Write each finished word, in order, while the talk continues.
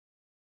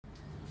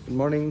Good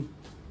morning.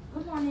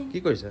 Good morning. কি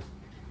কৰিছা?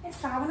 এই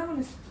চাহ বনাব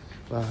লৈছো।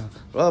 বাহ,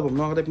 ৰ'বা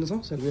মই আগতে পিনে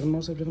চাওঁ, চেলফি এখন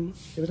মাৰো,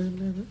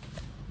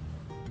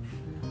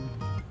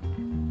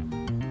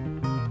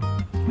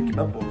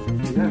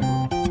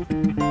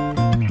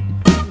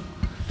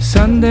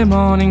 Sunday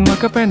morning,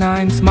 wake up at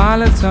 9,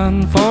 smile at sun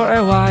for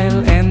a while,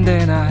 and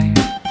then I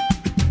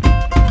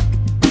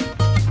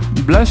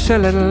blush a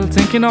little,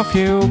 thinking of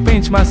you,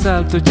 pinch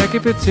myself to check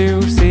if it's you,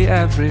 see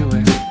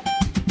everywhere.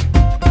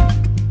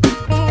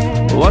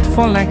 What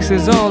phone likes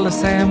is all the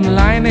same,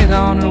 line it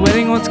on and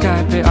waiting on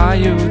Skype, are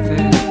you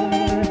there?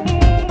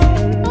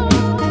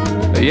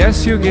 Yes,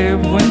 you give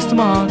wings to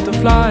my heart to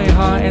fly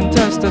high and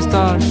touch the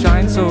stars,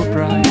 shine so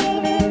bright.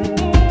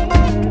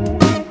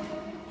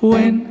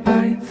 When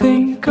I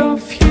think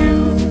of you,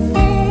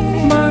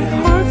 my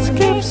heart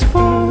skips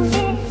for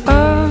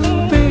a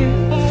bit.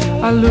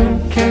 I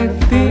look at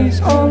these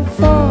old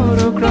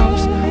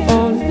photographs,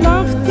 all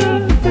laughter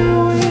that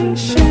we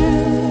share.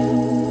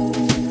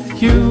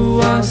 You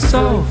are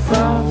so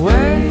far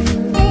away,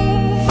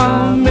 I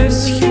miss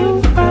you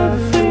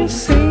every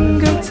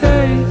single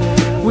day.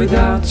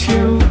 Without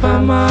you by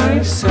my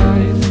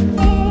side,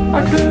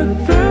 I could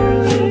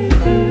barely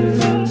live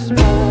as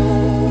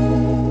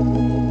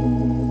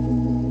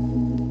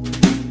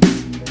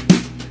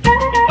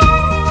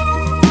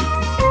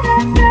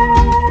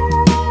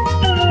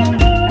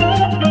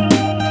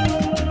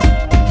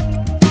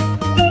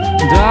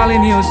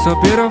Darling, you're so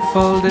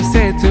beautiful. They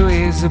say two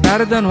is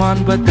better than one,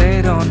 but they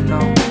don't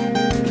know.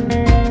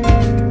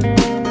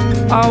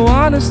 I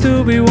want us to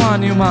be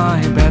one, you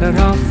might. Better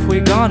off, we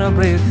gonna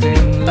breathe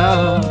in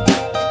love.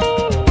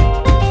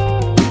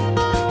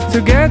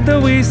 Together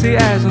we see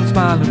eyes and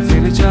smile and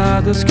feel each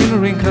other's skin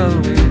wrinkle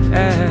with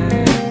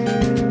air.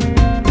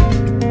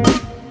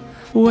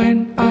 When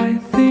I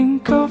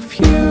think of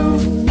you,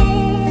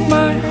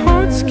 my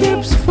heart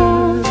skips for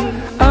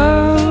a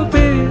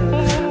bit.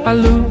 I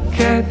look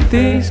at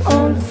these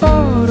old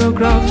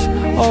photographs,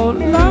 all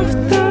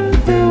laughter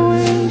that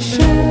we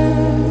share.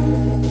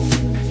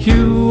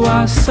 You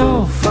are so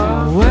far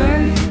away,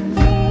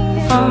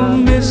 I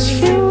miss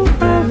you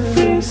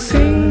every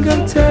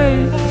single day.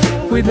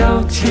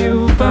 Without you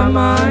by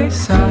my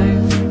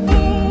side,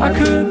 I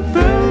could